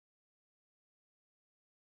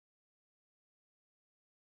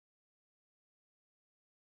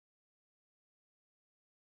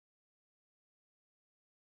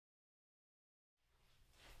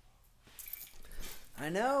I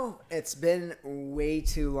know it's been way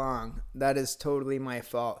too long. That is totally my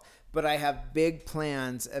fault. But I have big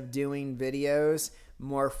plans of doing videos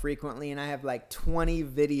more frequently, and I have like 20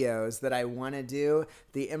 videos that I want to do.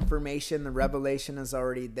 The information, the revelation is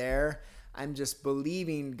already there. I'm just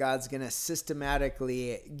believing God's going to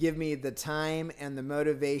systematically give me the time and the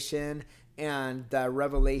motivation and the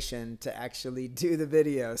revelation to actually do the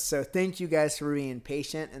videos. So thank you guys for being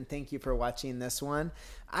patient, and thank you for watching this one.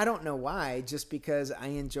 I don't know why, just because I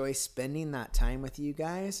enjoy spending that time with you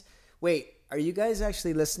guys. Wait, are you guys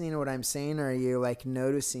actually listening to what I'm saying, or are you like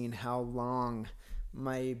noticing how long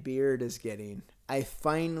my beard is getting? I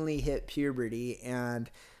finally hit puberty, and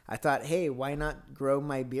I thought, hey, why not grow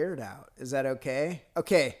my beard out? Is that okay?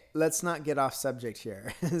 Okay, let's not get off subject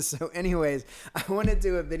here. So anyways, I want to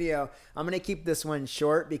do a video. I'm going to keep this one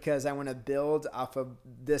short because I want to build off of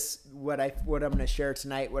this, what I'm going to share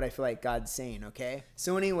tonight, what I feel like God's saying, okay?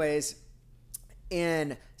 So anyways,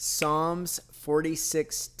 in Psalms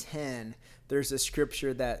 46:10, there's a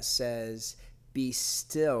scripture that says, "Be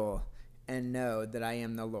still and know that I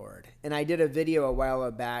am the Lord." And I did a video a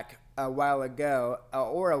while back,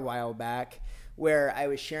 where I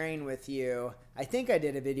was sharing with you. I think I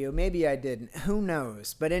did a video, maybe I didn't, who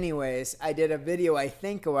knows? But anyways, I did a video, I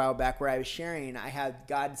think a while back, where I was sharing. I had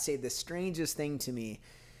God say the strangest thing to me.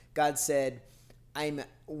 God said, I'm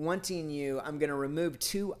going to remove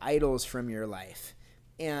 2 idols from your life.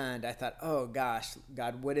 And I thought, oh gosh,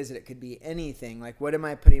 God, what is it? It could be anything. Like, what am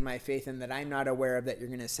I putting my faith in that I'm not aware of that you're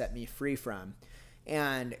going to set me free from?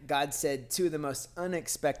 And God said 2 of the most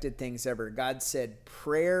unexpected things ever. God said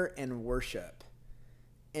prayer and worship.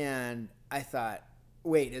 And I thought,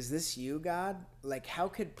 wait, is this you, God? Like, how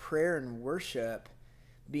could prayer and worship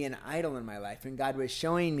be an idol in my life? And God was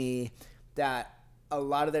showing me that a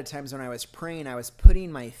lot of the times when I was praying, I was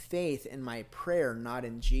putting my faith in my prayer, not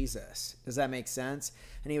in Jesus. Does that make sense?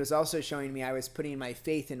 And he was also showing me I was putting my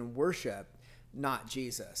faith in worship, not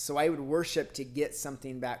Jesus. So I would worship to get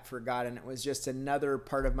something back for God, and it was just another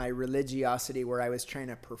part of my religiosity where I was trying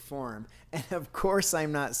to perform. And of course,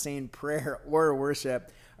 I'm not saying prayer or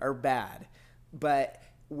worship are bad, but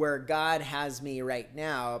where God has me right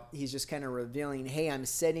now, he's just kind of revealing, hey, I'm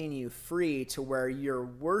setting you free to where your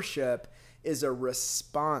worship is a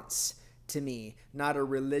response to me, not a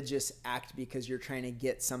religious act because you're trying to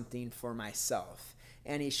get something for myself.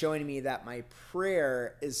 And he's showing me that my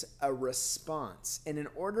prayer is a response. And in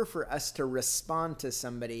order for us to respond to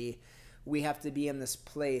somebody, we have to be in this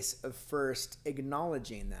place of first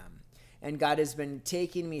acknowledging them. And God has been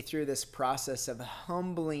taking me through this process of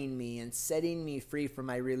humbling me and setting me free from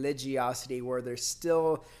my religiosity, where there's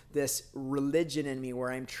still this religion in me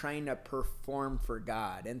where I'm trying to perform for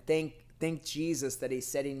God. And thank Jesus that he's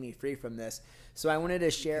setting me free from this. So I wanted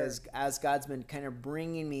to share as God's been kind of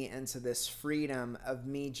bringing me into this freedom of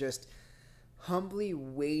me just humbly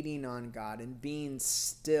waiting on God and being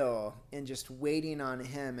still and just waiting on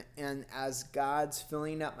him. And as God's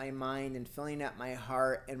filling up my mind and filling up my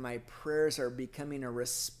heart, and my prayers are becoming a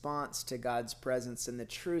response to God's presence and the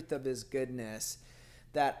truth of his goodness,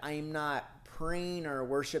 that I'm not praying or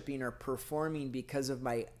worshiping or performing because of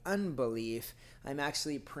my unbelief. I'm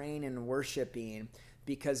actually praying and worshiping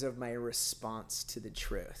because of my response to the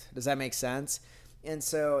truth. Does that make sense? And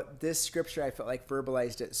so this scripture, I felt like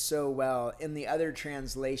verbalized it so well. In the other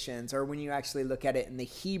translations, or when you actually look at it in the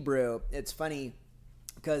Hebrew, it's funny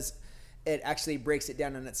because it actually breaks it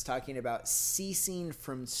down, and it's talking about ceasing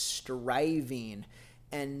from striving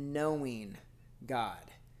and knowing God.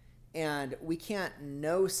 And we can't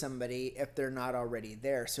know somebody if they're not already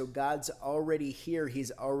there. So God's already here.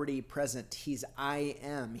 He's already present. He's I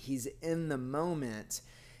am. He's in the moment.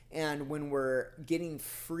 And when we're getting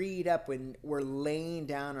freed up, when we're laying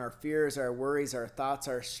down our fears, our worries, our thoughts,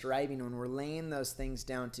 our striving, when we're laying those things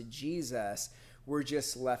down to Jesus, we're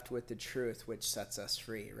just left with the truth, which sets us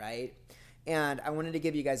free, right? And I wanted to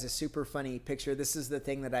give you guys a super funny picture. This is the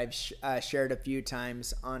thing that I've shared a few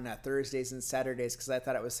times on Thursdays and Saturdays because I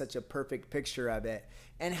thought it was such a perfect picture of it.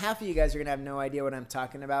 And half of you guys are going to have no idea what I'm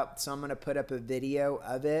talking about, so I'm going to put up a video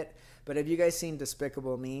of it. But have you guys seen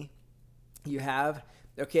Despicable Me? You have?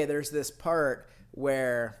 Okay, there's this part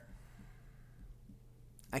where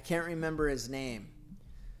I can't remember his name.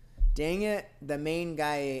 Dang it, the main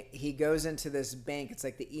guy, he goes into this bank. It's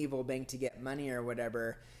like the evil bank to get money or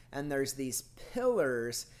whatever. And there's these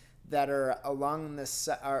pillars that are along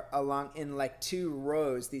in like 2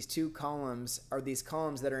 rows. These 2 columns are these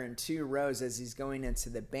columns that are in 2 rows as he's going into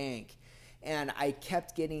the bank. And I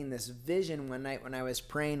kept getting this vision one night when I was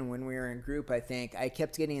praying, when we were in group, I think. I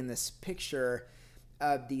kept getting this picture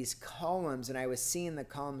of these columns, and I was seeing the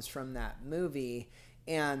columns from that movie.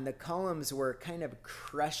 and the columns were kind of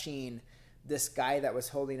crushing this guy that was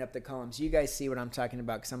holding up the columns. You guys see what I'm talking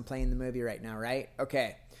about because I'm playing the movie right now, right?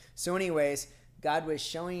 Okay. So anyways, God was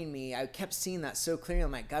showing me, I kept seeing that so clearly.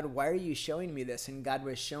 I'm like, God, why are you showing me this? And God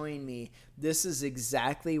was showing me, this is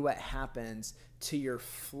exactly what happens to your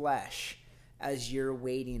flesh as you're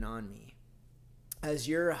waiting on me. As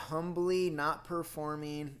you're humbly not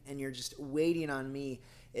performing and you're just waiting on me,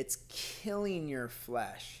 it's killing your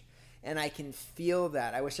flesh. And I can feel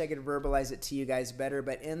that. I wish I could verbalize it to you guys better,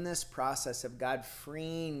 but in this process of God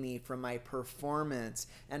freeing me from my performance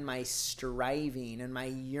and my striving and my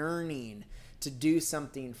yearning to do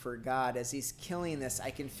something for God, as he's killing this,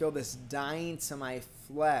 I can feel this dying to my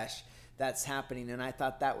flesh that's happening. And I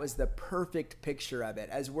thought that was the perfect picture of it.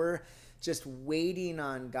 As we're just waiting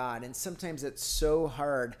on God, and sometimes it's so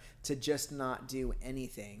hard to just not do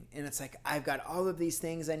anything. And it's like, I've got all of these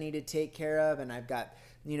things I need to take care of, and I've got,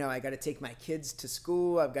 I got to take my kids to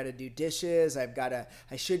school. I've got to do dishes.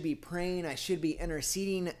 I should be praying. I should be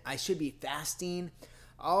interceding. I should be fasting.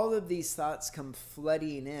 All of these thoughts come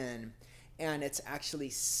flooding in, and it's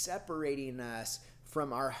actually separating us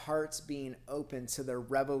from our hearts being open to the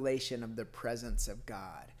revelation of the presence of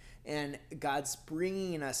God. And God's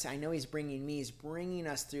bringing us, I know he's bringing me, he's bringing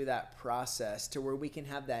us through that process to where we can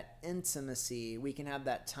have that intimacy, we can have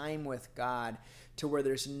that time with God, to where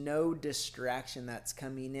there's no distraction that's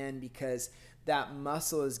coming in, because that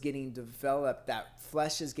muscle is getting developed, that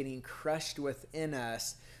flesh is getting crushed within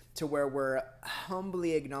us, to where we're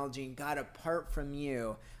humbly acknowledging, God, apart from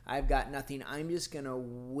you, I've got nothing. I'm just going to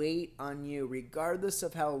wait on you regardless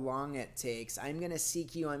of how long it takes. I'm going to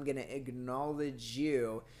seek you. I'm going to acknowledge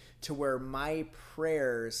you, to where my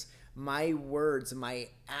prayers, my words, my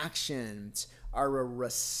actions are a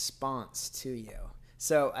response to you.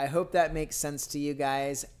 So I hope that makes sense to you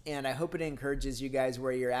guys, and I hope it encourages you guys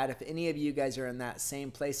where you're at. If any of you guys are in that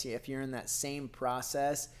same place, if you're in that same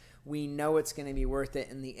process, we know it's going to be worth it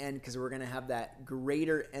in the end, because we're going to have that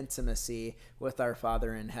greater intimacy with our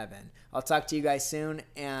Father in heaven. I'll talk to you guys soon,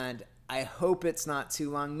 and I hope it's not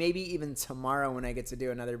too long, maybe even tomorrow when I get to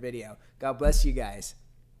do another video. God bless you guys.